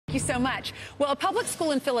Thank you so much. Well, a public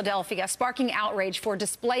school in Philadelphia sparking outrage for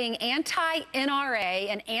displaying anti-NRA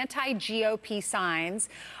and anti-GOP signs.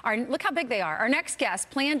 Look how big they are. Our next guest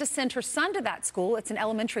planned to send her son to that school. It's an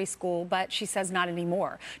elementary school, but she says not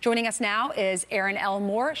anymore. Joining us now is Erin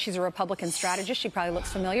Elmore. She's a Republican strategist. She probably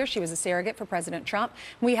looks familiar. She was a surrogate for President Trump.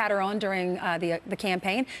 We had her on during the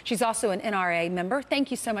campaign. She's also an NRA member.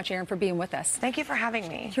 Thank you so much, Erin, for being with us. Thank you for having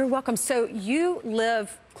me. You're welcome. So you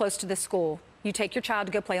live close to this school. You take your child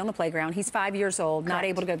to go play on the playground. He's 5 years old, not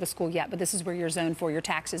able to go to the school yet, but this is where you're zoned for. Your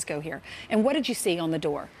taxes go here. And what did you see on the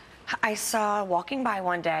door? I saw, walking by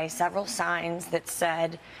one day, several signs that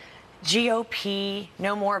said, GOP,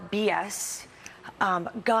 no more BS,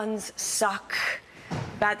 guns suck,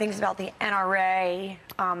 bad things about the NRA,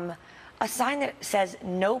 a sign that says,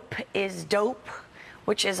 nope is dope,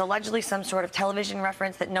 which is allegedly some sort of television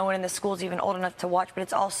reference that no one in the school is even old enough to watch, but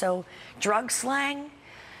it's also drug slang.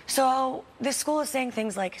 So this school is saying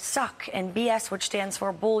things like suck and BS, which stands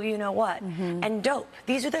for bull you know what, and dope.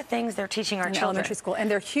 These are the things they're teaching our children. Elementary school,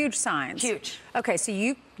 and they're huge signs. Huge. Okay, so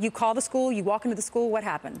you call the school, you walk into the school, what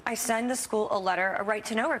happened? I send the school a letter, a right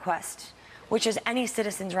to know request, which is any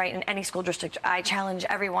citizen's right in any school district. I challenge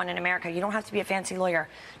everyone in America. You don't have to be a fancy lawyer.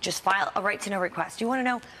 Just file a right to know request. You want to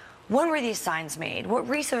know, when were these signs made? What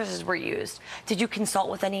resources were used? Did you consult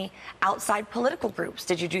with any outside political groups?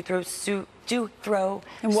 Did you throw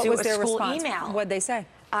and what was their school response? Email? What'd they say?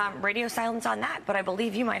 Radio silence on that, but I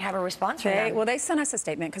believe you might have a response from them. Well, they sent us a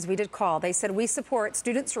statement because we did call. They said, we support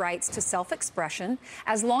students' rights to self-expression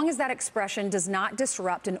as long as that expression does not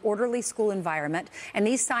disrupt an orderly school environment, and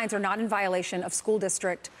these signs are not in violation of School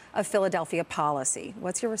District of Philadelphia policy.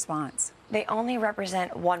 What's your response? They only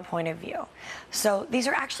represent one point of view. So these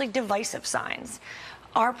are actually divisive signs.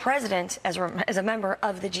 Our president, as a member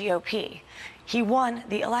of the GOP, he won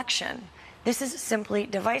the election. This is simply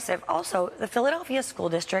divisive. Also, the Philadelphia School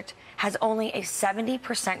District has only a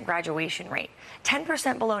 70% graduation rate,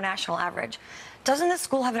 10% below national average. Doesn't the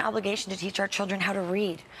school have an obligation to teach our children how to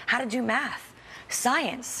read, how to do math,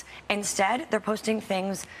 science? Instead, they're posting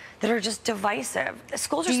things that are just divisive. The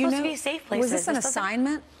schools are supposed to be safe places. Was this an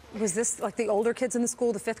assignment? Was this like the older kids in the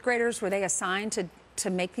school, the fifth graders, were they assigned to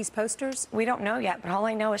make these posters? We don't know yet, but all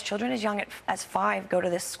I know is children as young as 5 go to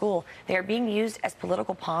this school. They are being used as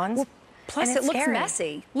political pawns. Well, plus, it looks scary.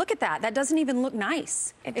 messy. Look at that. That doesn't even look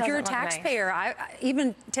nice. If you're a taxpayer, nice. I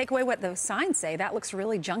even take away what the signs say. That looks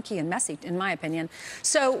really junky and messy, in my opinion.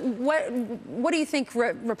 So what do you think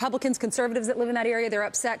Republicans, conservatives that live in that area, they're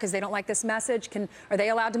upset because they don't like this message? Are they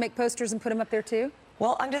allowed to make posters and put them up there too?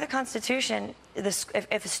 Well, under the Constitution,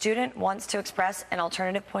 if a student wants to express an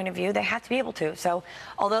alternative point of view, they have to be able to. So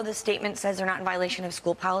although the statement says they're not in violation of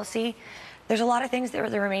school policy, there's a lot of things that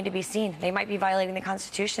remain to be seen. They might be violating the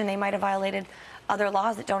Constitution. They might have violated other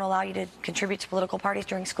laws that don't allow you to contribute to political parties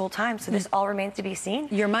during school time. So this all remains to be seen.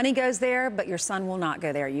 Your money goes there, but your son will not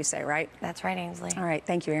go there, you say, right? That's right, Ainsley. All right.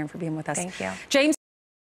 Thank you, Erin, for being with us. Thank you. James.